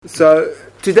So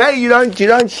today you don't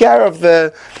hear of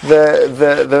the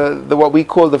what we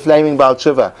call the flaming Baal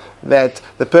Tshuva, that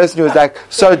the person who was like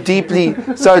so deeply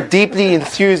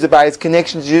enthused about his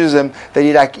connection to Judaism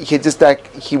that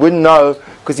he wouldn't know,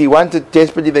 because he wanted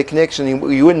desperately the connection.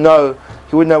 He wouldn't know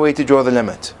where to draw the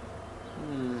limit.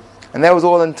 And that was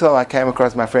all until I came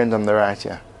across my friend on the right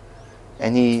here,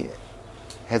 and he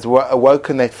has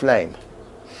awoken that flame.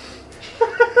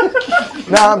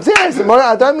 No, I'm serious.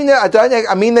 I don't mean that.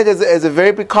 I mean that as a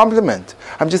very big compliment.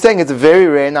 I'm just saying it's very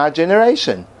rare in our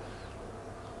generation.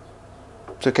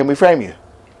 So can we frame you?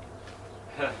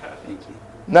 Thank you.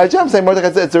 No, I'm saying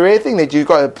it's a rare thing that you've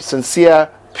got a sincere,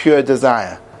 pure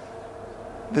desire.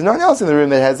 There's no one else in the room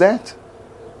that has that.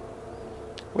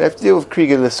 We have to deal with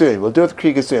Krieger Lasur. We'll deal with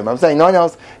Krieger soon. I'm saying no one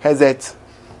else has that.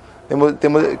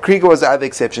 Krieger was the other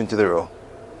exception to the rule.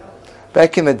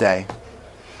 Back in the day,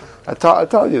 I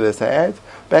told you this,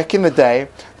 back in the day,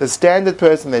 the standard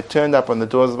person that turned up on the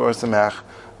doors of Or Samach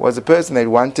was a person that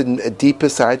wanted a deeper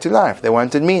side to life. They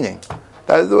wanted meaning.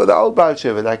 Those were the old Baal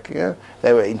Tshuva,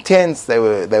 they were intense, they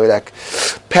were like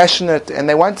passionate, and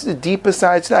they wanted a deeper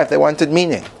side to life. They wanted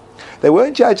meaning. They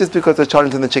weren't judged just because the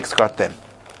Cholent and the chicks got them.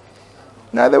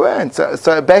 No, they weren't.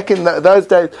 So back in those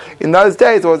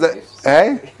days, was it?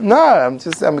 No,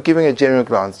 I'm giving a general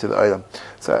glance to the Olam.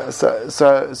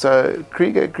 So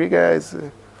Krieger is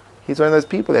he's one of those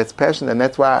people that's passionate, and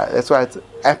that's why it's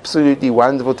absolutely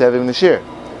wonderful to have him in the shir.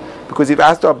 Because if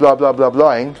I start blah blah blah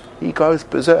blahing, he goes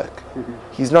berserk.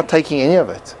 Mm-hmm. He's not taking any of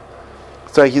it.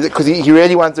 So because he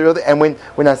really wants the real thing. And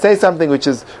when I say something which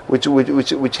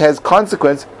has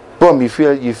consequence, boom, you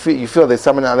feel there's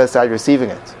someone on the other side receiving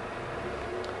it.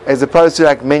 As opposed to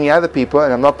like many other people,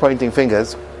 and I'm not pointing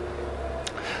fingers,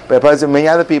 but opposed to many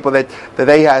other people that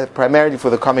they are primarily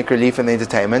for the comic relief and the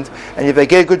entertainment, and if they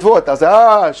get a good vote, they'll say,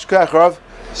 shkoach, Rav,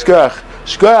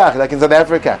 shkoach, like in South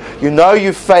Africa.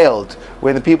 You failed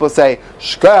when the people say,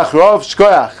 shkoach, Rav,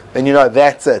 shkoach, then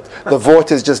that's it. The vote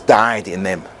has just died in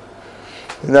them.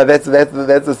 That's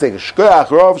the thing.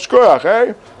 Shkoach, Rav, shkoach,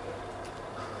 eh?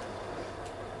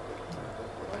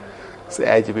 So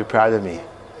Ed, you'd be proud of me.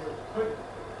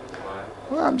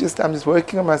 Well, I'm just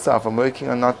working on myself. I'm working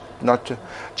on not to.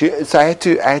 So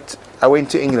I went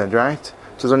to England, right?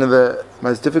 It was one of the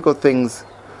most difficult things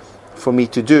for me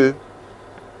to do.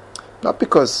 Not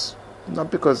because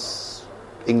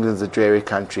England's a dreary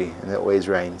country and it always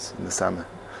rains in the summer.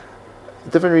 A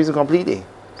different reason completely.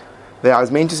 That I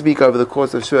was meant to speak over the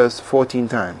course of Shuas 14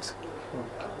 times,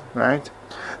 right?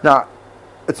 Now,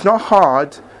 it's not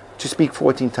hard to speak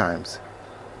 14 times.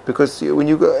 Because when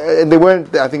you go, and there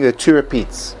weren't, I think there were 2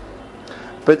 repeats.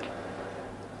 But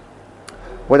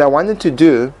what I wanted to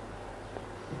do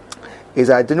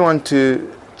is I didn't want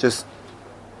to just,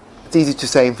 it's easy to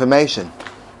say information.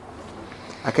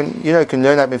 I can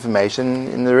learn up information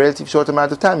in a relatively short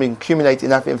amount of time. You can accumulate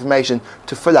enough information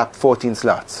to fill up 14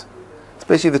 slots.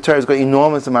 Especially the Torah's got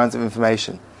enormous amounts of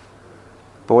information.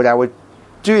 But what I would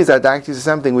do is I'd like to do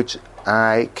something which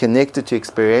I connected to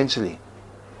experientially.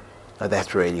 Oh,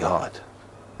 that's really hard.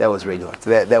 That was really hard.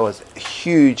 That was a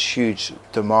huge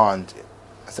demand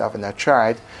myself, and I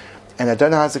tried, and I don't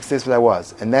know how successful I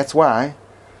was. And that's why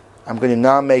I'm going to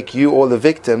now make you all the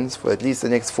victims for at least the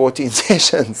next 14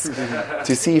 sessions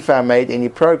to see if I made any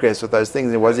progress with those things.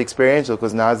 And it was experiential,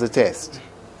 because now is the test.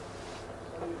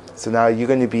 So now you're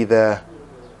going to be the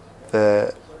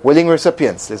willing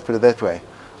recipients, let's put it that way,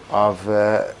 of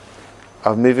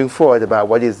moving forward about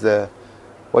what is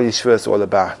Shavuos all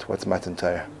about? What's Matan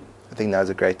Torah? I think now's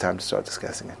a great time to start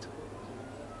discussing it.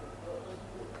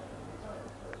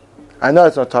 I know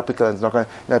it's not topical, and it's not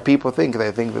going. People think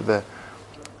that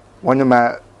one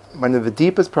of the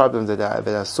deepest problems that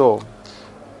I saw,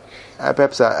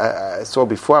 perhaps I saw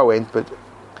before I went, but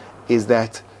is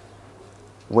that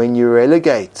when you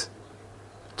relegate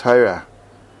Torah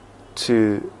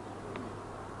to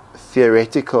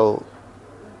theoretical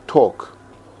talk,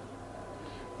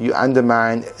 you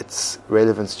undermine its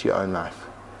relevance to your own life.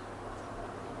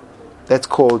 That's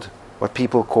called what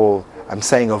people call, I'm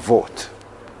saying, a vort.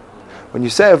 When you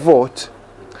say a vort,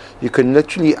 you can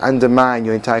literally undermine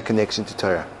your entire connection to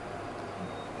Torah.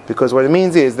 Because what it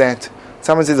means is that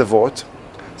someone says a vort,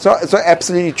 it's not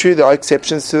absolutely true, there are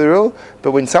exceptions to the rule,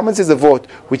 but when someone says a vort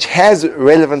which has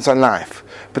relevance on life,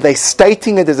 but they're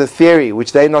stating it as a theory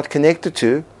which they're not connected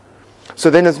to,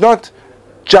 so then it's not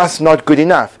just not good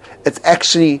enough. It's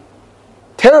actually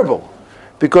terrible,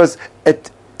 because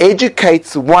it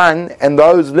educates one and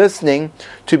those listening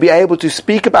to be able to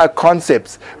speak about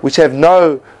concepts which have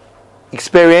no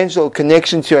experiential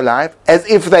connection to your life, as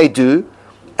if they do,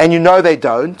 and they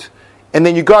don't, and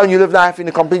then you go and you live life in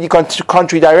a completely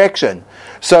contrary direction.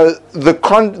 So the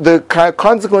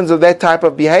consequence of that type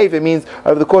of behavior means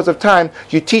over the course of time,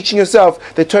 you're teaching yourself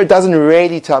that Torah doesn't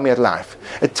really tell me at life.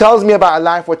 It tells me about a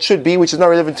life what should be, which is not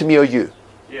relevant to me or you.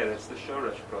 Yeah, that's the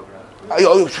Shoresh program.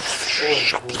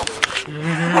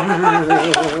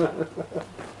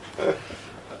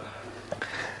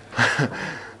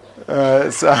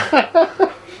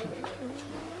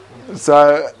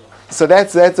 So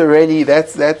that's a really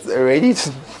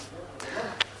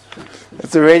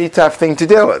tough thing to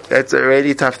deal with. That's a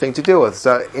really tough thing to deal with.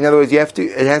 So in other words,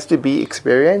 it has to be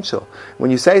experiential.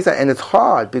 When you say that, and it's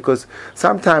hard because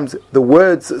sometimes the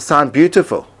words sound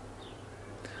beautiful,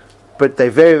 but they're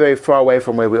very, very far away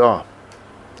from where we are.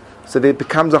 So there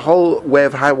becomes a whole way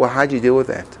of how do you deal with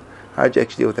that? How do you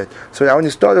actually deal with that? So I want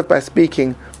to start off by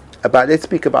let's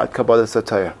speak about Kabbalah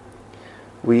Torah.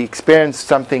 We experienced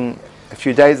something a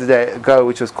few days ago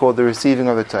which was called the receiving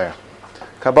of the Torah.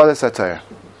 Kabbalah Torah.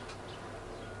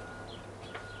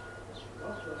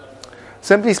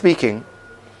 Simply speaking,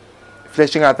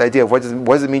 fleshing out the idea of what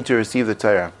does it mean to receive the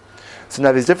Torah. So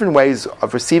now there's different ways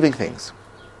of receiving things.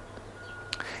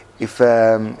 If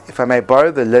I may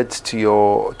borrow the lid to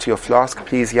your flask,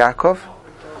 please, Yaakov.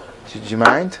 Would you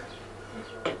mind?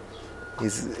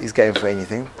 He's game for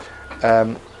anything.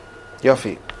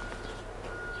 Yofi.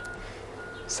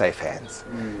 Safe hands.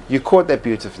 You caught that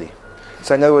beautifully.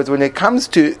 So in other words, when it comes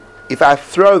to, if I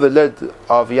throw the lid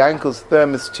of Yankel's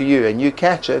thermos to you and you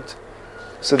catch it,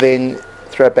 so then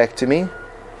throw it back to me.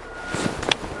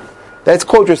 That's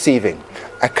called receiving.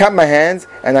 I cut my hands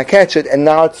and I catch it and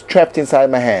now it's trapped inside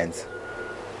my hands.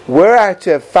 Were I to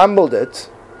have fumbled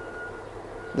it,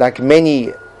 like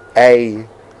many a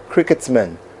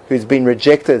cricketsman who's been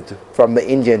rejected from the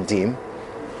Indian team,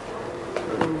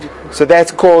 so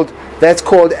that's called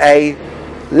a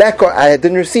lack of, I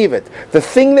didn't receive it. The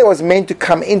thing that was meant to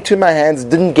come into my hands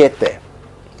didn't get there.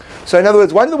 So in other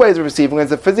words, one of the ways of receiving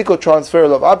is the physical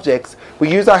transferal of objects.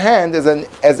 We use our hand as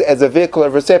a vehicle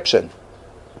of reception.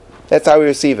 That's how we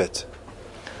receive it.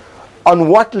 On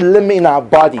what limb in our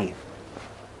body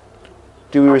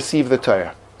do we receive the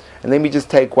Torah? And let me just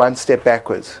take one step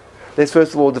backwards. Let's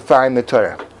first of all define the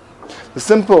Torah. The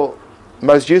simple,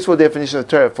 most useful definition of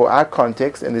Torah for our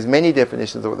context, and there's many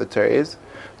definitions of what the Torah is,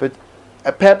 but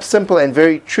a perhaps simple and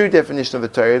very true definition of the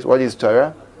Torah is, what is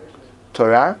Torah?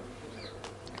 Torah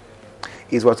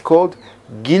is what's called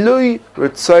Gilui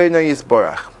Ritzono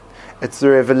Yisborach. It's the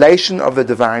revelation of the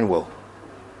divine will.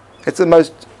 It's the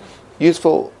most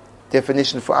useful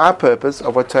definition for our purpose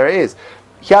of what Torah is.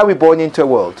 Here we're born into a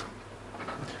world.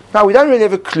 Now we don't really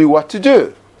have a clue what to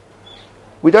do.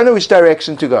 We don't know which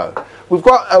direction to go. We've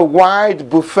got a wide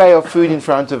buffet of food in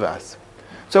front of us.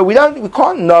 So we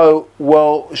can't know,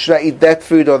 well, should I eat that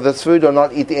food or this food or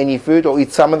not eat any food or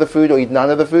eat some of the food or eat none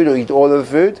of the food or eat all of the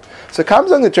food. So it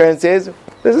comes on the Torah and says,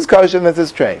 this is kosher and this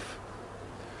is treif.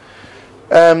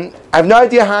 I have no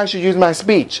idea how I should use my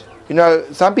speech. You know,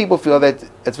 some people feel that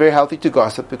it's very healthy to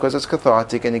gossip because it's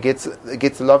cathartic and it gets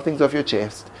a lot of things off your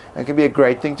chest and can be a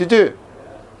great thing to do.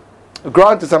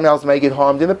 Granted, someone else may get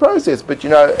harmed in the process, but you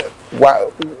know,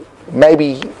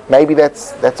 maybe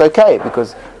that's okay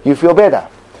because you feel better.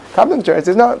 Comes in the Torah and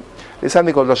says, no, there's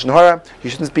something called Lashon Hara. You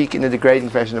shouldn't speak in a degrading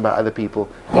fashion about other people,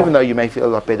 even though you may feel a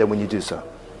lot better when you do so.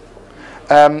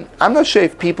 I'm not sure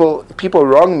if people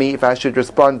wrong me, if I should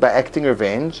respond by acting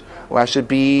revenge or I should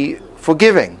be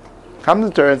forgiving. Comes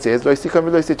the Torah and says, "Lo yistikon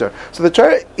v'lo yisitor." So the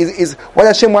Torah is what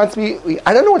Hashem wants me.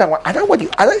 I don't know what I want. I don't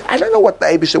know what the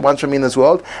Eibusher wants from me in this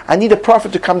world. I need a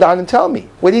prophet to come down and tell me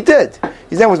what he did.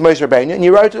 His name was Moshe Rabbeinu, and he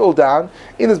wrote it all down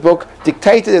in his book,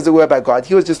 dictated as it were by God.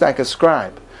 He was just like a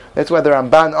scribe. That's why the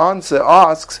Ramban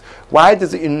asks, why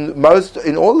does it in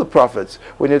all the prophets,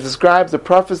 when it describes the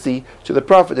prophecy to the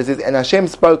prophet, it says, and Hashem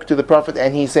spoke to the prophet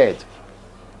and he said.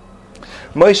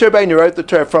 Moshe Rabbeinu wrote the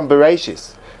Torah from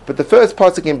Bereshis. But the first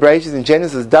pasuk in Bereshis in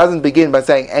Genesis doesn't begin by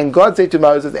saying, and God said to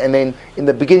Moses, and then in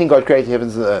the beginning God created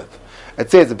heavens and earth.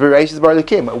 It says, Bereshis bar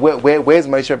Elokim. Where's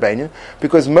Moshe Rabbeinu?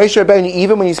 Because Moshe Rabbeinu,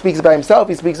 even when he speaks about himself,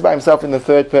 he speaks about himself in the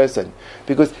third person.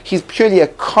 Because he's purely a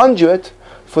conduit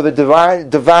for the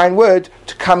divine word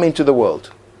to come into the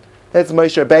world. That's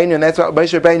Moshe Rabbeinu, and that's what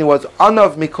Moshe Rabbeinu was,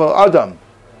 Anav Mikol Adam.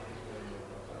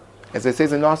 As it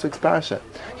says in last week's parasha.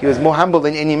 He was more humble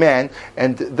than any man,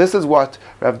 and this is what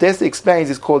Rav Dessler explains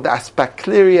is called the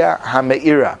Aspakleria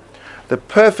HaMe'ira, the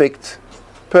perfect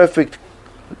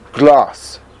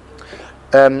glass.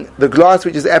 The glass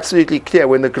which is absolutely clear.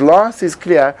 When the glass is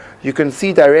clear, you can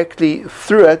see directly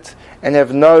through it and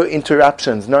have no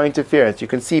interruptions, no interference. You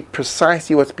can see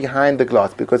precisely what's behind the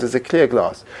glass because it's a clear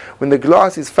glass. When the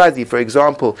glass is fuzzy, for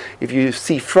example, if you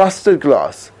see frosted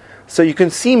glass, So you can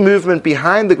see movement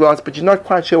behind the glass, but you're not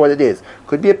quite sure what it is.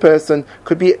 Could be a person,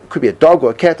 could be a dog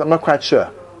or a cat, I'm not quite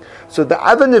sure. So the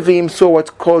other Nevi'im saw what's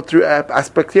called through the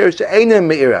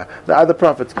other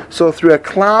prophets saw through a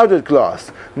clouded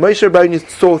glass. Moshe Rabbeinu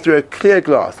saw through a clear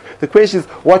glass. The question is,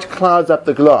 what clouds up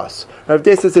the glass? Rav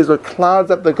Dessler says what clouds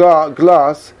up the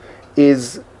glass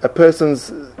is a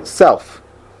person's self.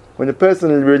 When a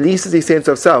person releases his sense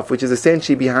of self, which is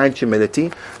essentially behind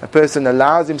humility, a person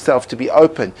allows himself to be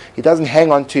open. He doesn't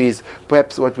hang on to his,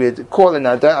 perhaps what we'd call, and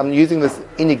I'm using this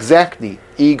inexactly,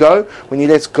 ego. When he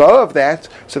lets go of that,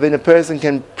 so then a person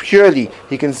can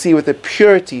he can see with a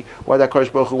purity what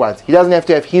HaKadosh Baruch Hu wants. He doesn't have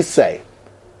to have his say.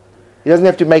 He doesn't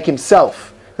have to make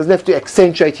himself. He doesn't have to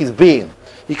accentuate his being.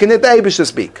 He can let the Eibusha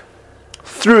speak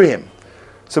through him.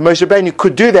 So Moshe Rabbeinu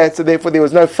could do that, so therefore there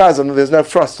was no fuzz there was no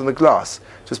frost on the glass.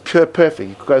 It was pure, perfect.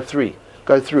 You could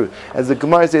go through. As the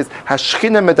Gemara says,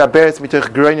 Hashchina medaberes mitoch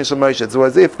groinus shel Moshe. It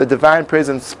was as if the divine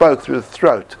presence spoke through the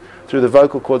throat, through the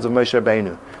vocal cords of Moshe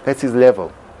Rabbeinu. That's his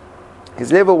level.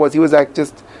 His level was, he was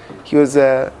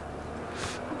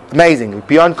amazing,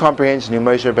 beyond comprehension who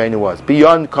Moshe Rabbeinu was.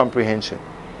 Beyond comprehension.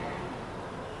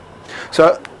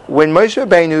 So, when Moshe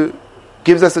Rabbeinu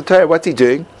gives us the Torah, what's he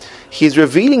doing? He's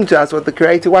revealing to us what the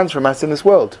Creator wants from us in this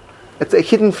world. It's a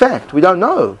hidden fact. We don't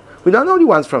know. We don't know what He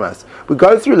wants from us. We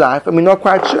go through life and we're not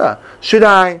quite sure. Should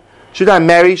I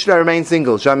marry? Should I remain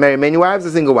single? Should I marry many wives or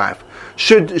a single wife?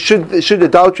 Should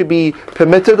adultery be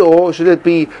permitted, or should it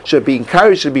be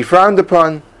encouraged? Should it be frowned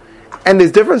upon? And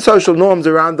there's different social norms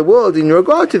around the world in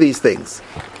regard to these things.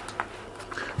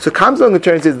 So comes along the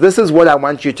Torah and says, "This is what I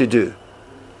want you to do."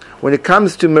 When it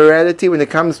comes to morality, when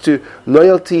it comes to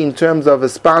loyalty in terms of a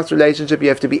spouse relationship, you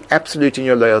have to be absolute in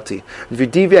your loyalty. If you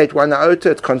deviate one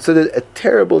iota, it's considered a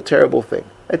terrible, terrible thing.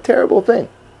 A terrible thing.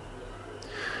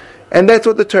 And that's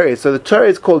what the Torah is. So the Torah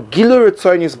is called Gilur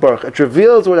Ritzonos Yisborach. It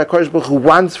reveals what HaKadosh Baruch Hu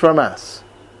wants from us.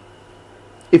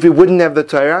 If we wouldn't have the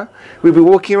Torah, we'd be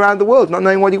walking around the world not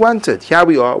knowing what He wanted. Here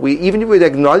we are. Even if we'd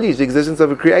acknowledge the existence of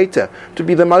a Creator, it would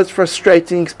be the most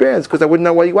frustrating experience because I wouldn't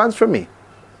know what He wants from me.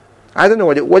 I don't know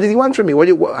what does He want from me.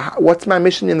 What's my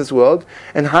mission in this world,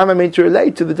 and how am I meant to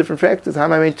relate to the different factors? How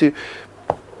am I meant to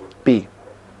be?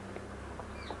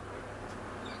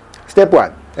 Step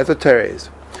one. That's what Torah is.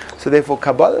 So therefore,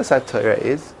 Kabbalah Torah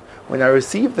is, when I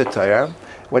receive the Torah,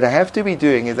 what I have to be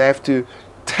doing is I have to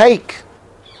take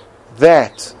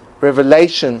that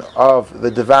revelation of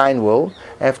the divine will.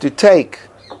 I have to take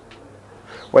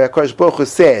what HaKadosh Baruch Hu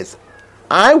says.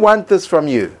 I want this from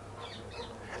you.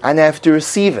 And I have to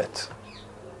receive it.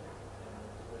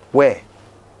 Where?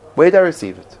 Where do I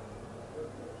receive it?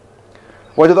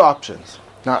 What are the options?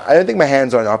 Now, I don't think my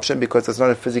hands are an option because it's not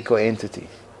a physical entity.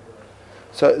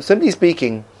 So, simply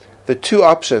speaking, the two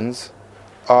options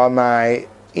are my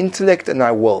intellect and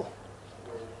my will.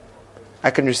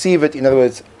 I can receive it, in other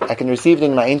words, I can receive it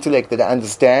in my intellect that I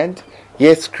understand.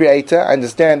 Yes, Creator, I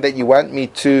understand that you want me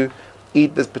to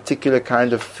eat this particular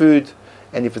kind of food,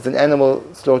 and if it's an animal,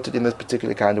 slaughtered in this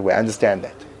particular kind of way. I understand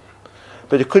that.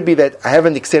 But it could be that I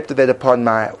haven't accepted that upon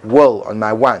my will, on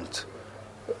my want.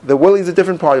 The will is a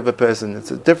different part of a person. It's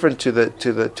different to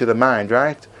the mind,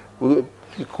 right? You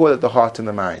call it the heart and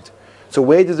the mind. So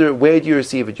where do you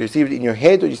receive it? Do you receive it in your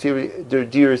head, or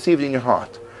do you receive it in your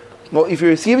heart? Well, if you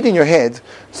receive it in your head,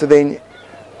 so then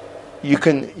you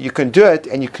can do it,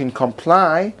 and you can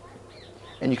comply,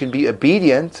 and you can be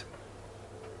obedient,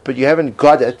 but you haven't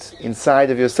got it inside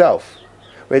of yourself.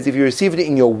 Whereas if you receive it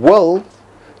in your will,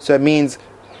 so it means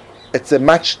it's a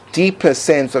much deeper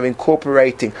sense of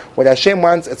incorporating what Hashem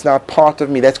wants. It's now part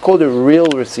of me. That's called a real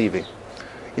receiving.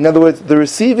 In other words, the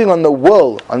receiving on the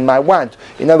will, on my want.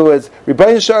 In other words,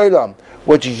 Ribbono Shel Olam,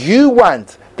 what you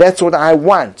want, that's what I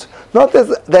want. Not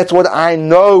that's what I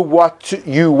know what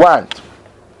you want.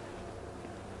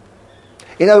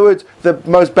 In other words, the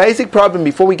most basic problem,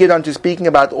 before we get on to speaking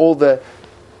about all the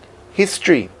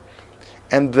history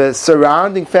and the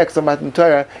surrounding facts of Matan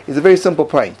Torah, is a very simple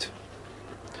point.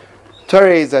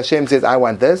 Torah is, Hashem says, I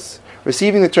want this.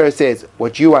 Receiving the Torah says,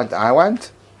 what you want, I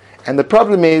want. And the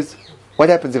problem is, what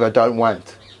happens if I don't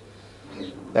want?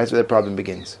 That's where the problem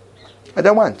begins. I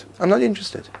don't want. I'm not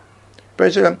interested.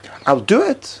 I'll do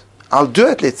it.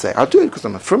 Let's say. I'll do it because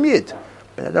I'm from Yid.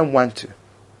 But I don't want to.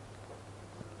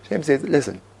 Hashem says,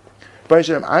 listen,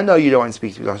 I know you don't want to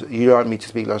speak. You don't want me to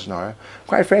speak Lashon Hara.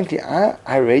 Quite frankly,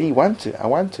 I really want to. I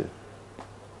want to.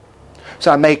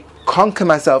 So I may conquer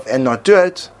myself and not do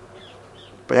it,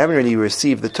 but I haven't really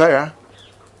received the Torah.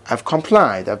 I've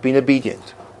complied. I've been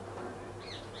obedient.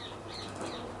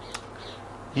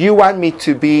 You want me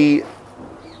to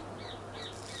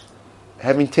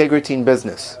have integrity in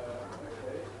business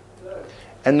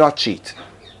and not cheat.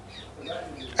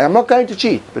 And I'm not going to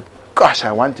cheat, but gosh,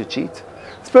 I want to cheat.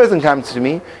 This person comes to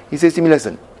me, he says to me,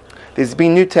 listen, there's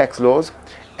been new tax laws,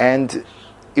 and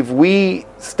if we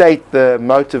state the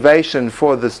motivation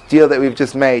for this deal that we've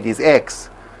just made is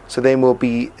X, so then it will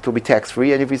be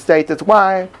tax-free, and if we state it's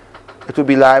Y, it will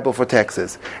be liable for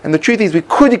taxes. And the truth is, we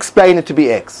could explain it to be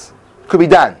X. It could be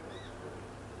done,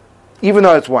 even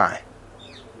though it's Y.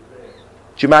 Do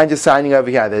you mind just signing over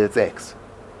here that it's X?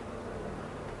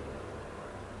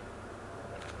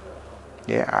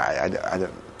 Yeah,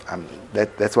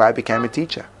 that's why I became a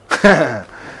teacher. I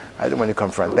don't want to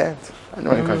confront that.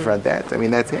 I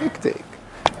mean, that's hectic.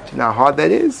 Do you know how hard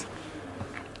that is?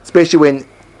 Especially when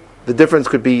the difference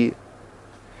could be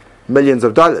millions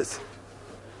of dollars.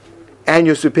 And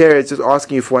your superior is just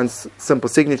asking you for one simple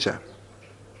signature.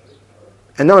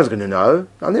 And no one's going to know.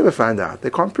 I'll never find out. They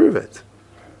can't prove it.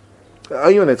 The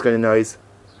only one that's going to know is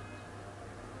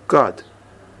God.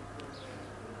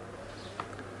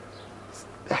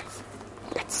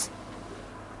 That's.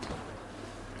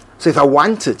 So if I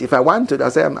want it,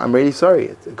 I'll say, I'm really sorry.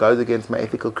 It goes against my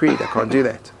ethical creed. I can't do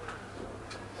that.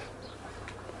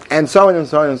 And so on and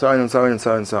so on and so on and so on and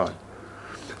so on and so on.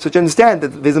 So to understand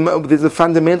that there's a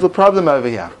fundamental problem over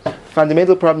here.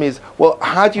 Fundamental problem is, well,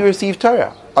 how do you receive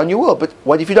Torah? On your will. But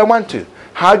what if you don't want to?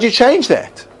 How do you change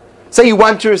that? Say you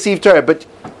want to receive Torah, but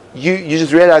you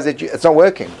just realize that it's not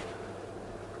working.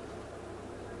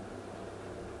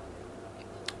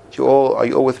 Are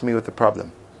you all with me with the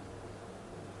problem?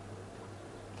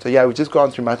 So yeah, we've just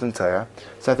gone through Matan Torah.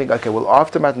 So I think, okay, well,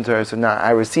 after Matan Torah, so now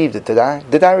I received it. Did I?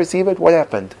 Did I receive it? What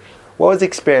happened? What was the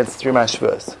experience through my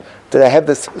Shavuos? Did I have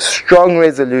this strong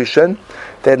resolution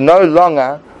that no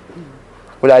longer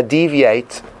will I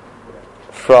deviate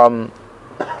from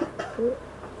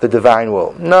the divine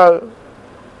will? No.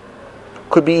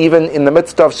 Could be even in the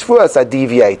midst of Shavuos I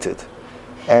deviated.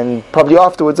 And probably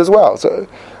afterwards as well. So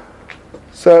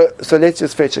let's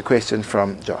just fetch a question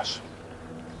from Josh.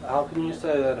 How can you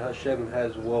say that Hashem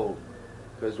has will?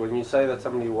 Because when you say that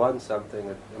somebody wants something,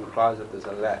 it implies that there's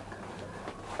a lack.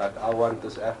 Like, I want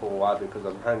this apple, why? Because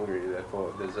I'm hungry,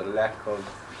 therefore there's a lack of,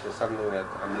 there's something that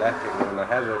I'm lacking. When I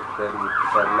have it, then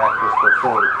that lack is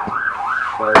fulfilled.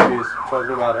 So if he's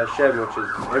talking about Hashem, which is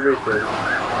everything,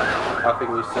 how can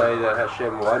you say that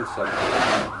Hashem wants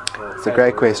something? It's a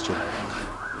great question.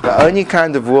 The only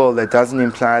kind of will that doesn't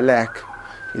imply lack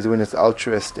is when it's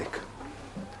altruistic.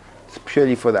 It's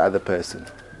purely for the other person.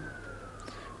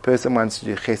 Person wants to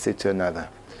do chesed to another.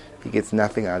 He gets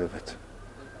nothing out of it.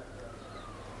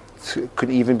 It could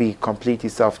even be completely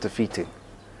self-defeating.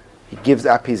 He gives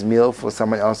up his meal for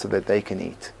someone else so that they can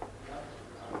eat.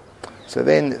 So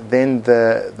then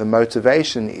the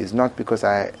motivation is not because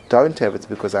I don't have, it's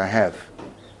because I have.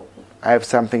 I have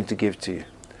something to give to you.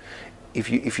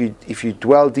 If you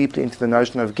dwell deeply into the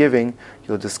notion of giving,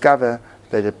 you'll discover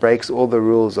that it breaks all the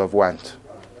rules of want.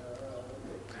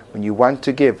 When you want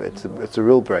to give, it's a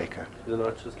rule breaker. It's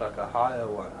not just like a higher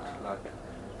want, like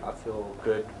I feel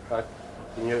good. Like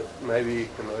maybe you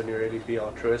can only really be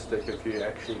altruistic if you're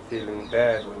actually feeling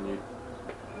bad when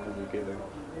you're giving.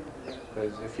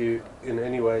 Because if you in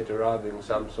any way deriving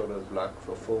some sort of like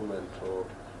fulfillment or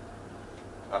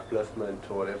upliftment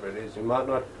or whatever it is, you might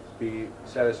not be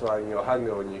satisfying your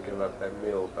hunger when you give up that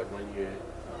meal, but when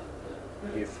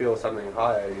you feel something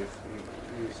higher, you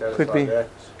satisfy that.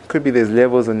 Could be there's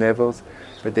levels and levels,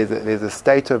 but there's a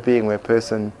state of being where a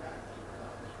person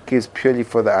gives purely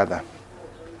for the other.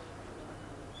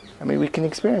 I mean, we can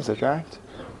experience it, right?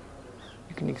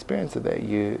 You can experience it that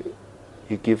you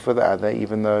give for the other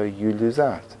even though you lose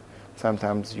out.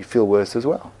 Sometimes you feel worse as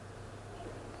well.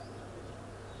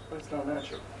 But it's not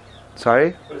natural.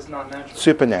 Sorry? But it's not natural.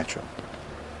 Supernatural.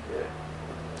 Yeah.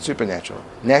 Supernatural.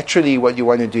 Naturally, what you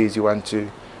want to do is you want to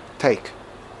take.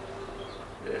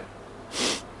 Yeah.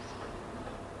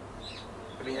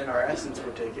 I mean, in our essence,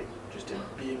 we're taking, just in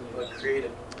being like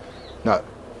created. No.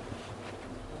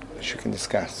 Which you can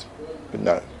discuss, but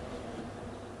no.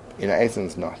 In our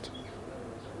essence, not.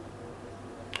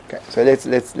 Okay, so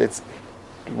let's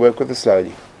work with it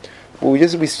slowly.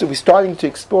 We're starting to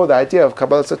explore the idea of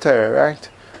Kabbalah Torah, right?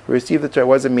 We receive the Torah.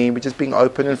 What does it mean? We're just being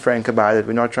open and frank about it.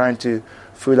 We're not trying to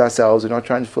fool ourselves. We're not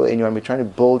trying to fool anyone. We're trying to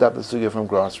build up the sugya from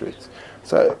grassroots.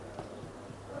 So,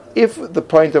 if the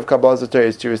point of Kabbalah Torah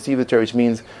is to receive the Torah, which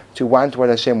means to want what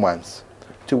Hashem wants,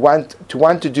 to want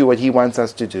to do what He wants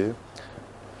us to do,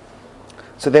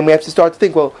 so then we have to start to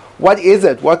think, well, what is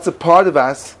it? What's the part of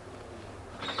us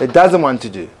that doesn't want to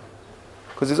do?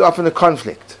 Because there's often a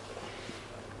conflict.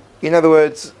 In other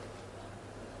words,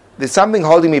 there's something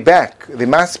holding me back. There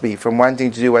must be, from wanting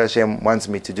to do what Hashem wants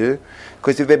me to do.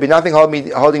 Because if there'd be nothing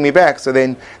holding me back, so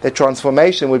then the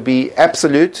transformation would be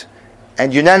absolute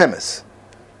and unanimous.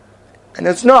 And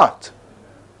it's not.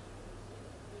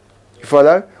 You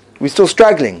follow? We're still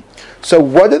struggling. So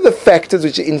what are the factors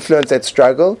which influence that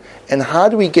struggle, and how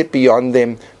do we get beyond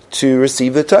them to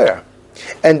receive the Torah?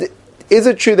 And is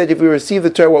it true that if we receive the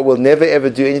Torah, we'll never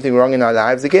ever do anything wrong in our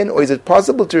lives again? Or is it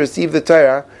possible to receive the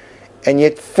Torah and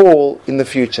yet fall in the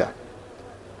future?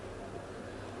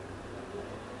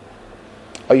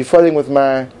 Are you following with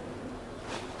my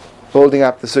building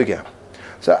up the sugya?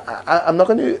 So I'm not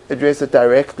going to address it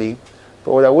directly,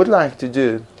 but what I would like to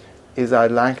do is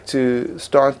I'd like to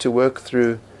start to work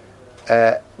through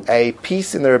a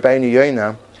piece in the Rabbeinu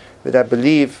Yonah that I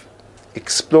believe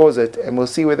explores it, and we'll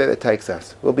see where that takes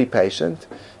us. We'll be patient,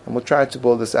 and we'll try to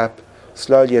build this up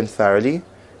slowly and thoroughly,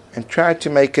 and try to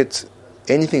make it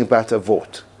anything but a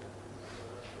vort.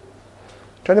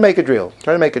 Try to make it real.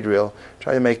 Try to make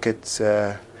it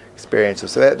experiential.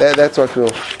 So that's what we'll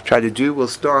try to do. We'll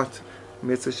start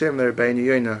Mitzvah Shem, the Rabbeinu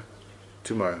Yonah,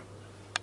 tomorrow.